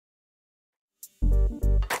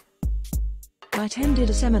I attended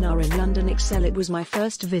a seminar in London Excel. It was my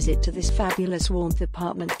first visit to this fabulous warmth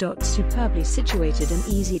apartment. Superbly situated and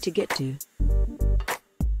easy to get to.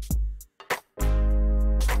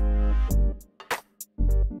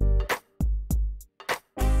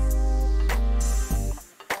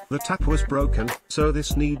 The tap was broken, so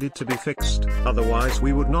this needed to be fixed, otherwise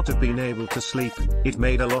we would not have been able to sleep. It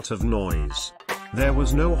made a lot of noise. There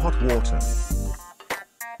was no hot water.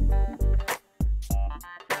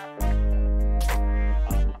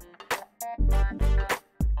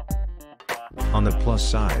 On the plus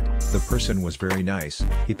side, the person was very nice.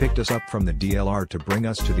 He picked us up from the DLR to bring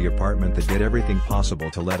us to the apartment. That did everything possible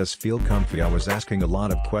to let us feel comfy. I was asking a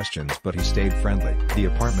lot of questions, but he stayed friendly. The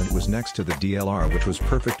apartment was next to the DLR, which was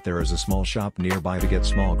perfect. There is a small shop nearby to get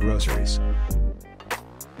small groceries.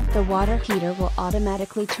 The water heater will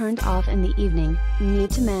automatically turn off in the evening. You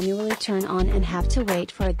need to manually turn on and have to wait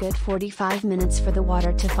for a good 45 minutes for the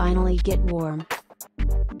water to finally get warm.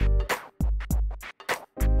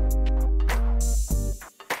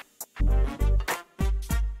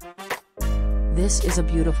 This is a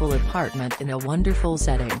beautiful apartment in a wonderful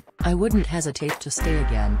setting. I wouldn't hesitate to stay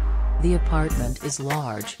again. The apartment is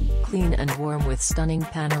large, clean and warm with stunning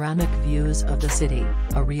panoramic views of the city,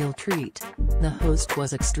 a real treat. The host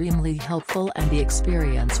was extremely helpful and the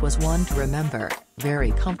experience was one to remember.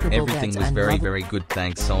 Very comfortable beds Everything was and very good.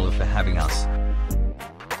 Thanks Solar for having us.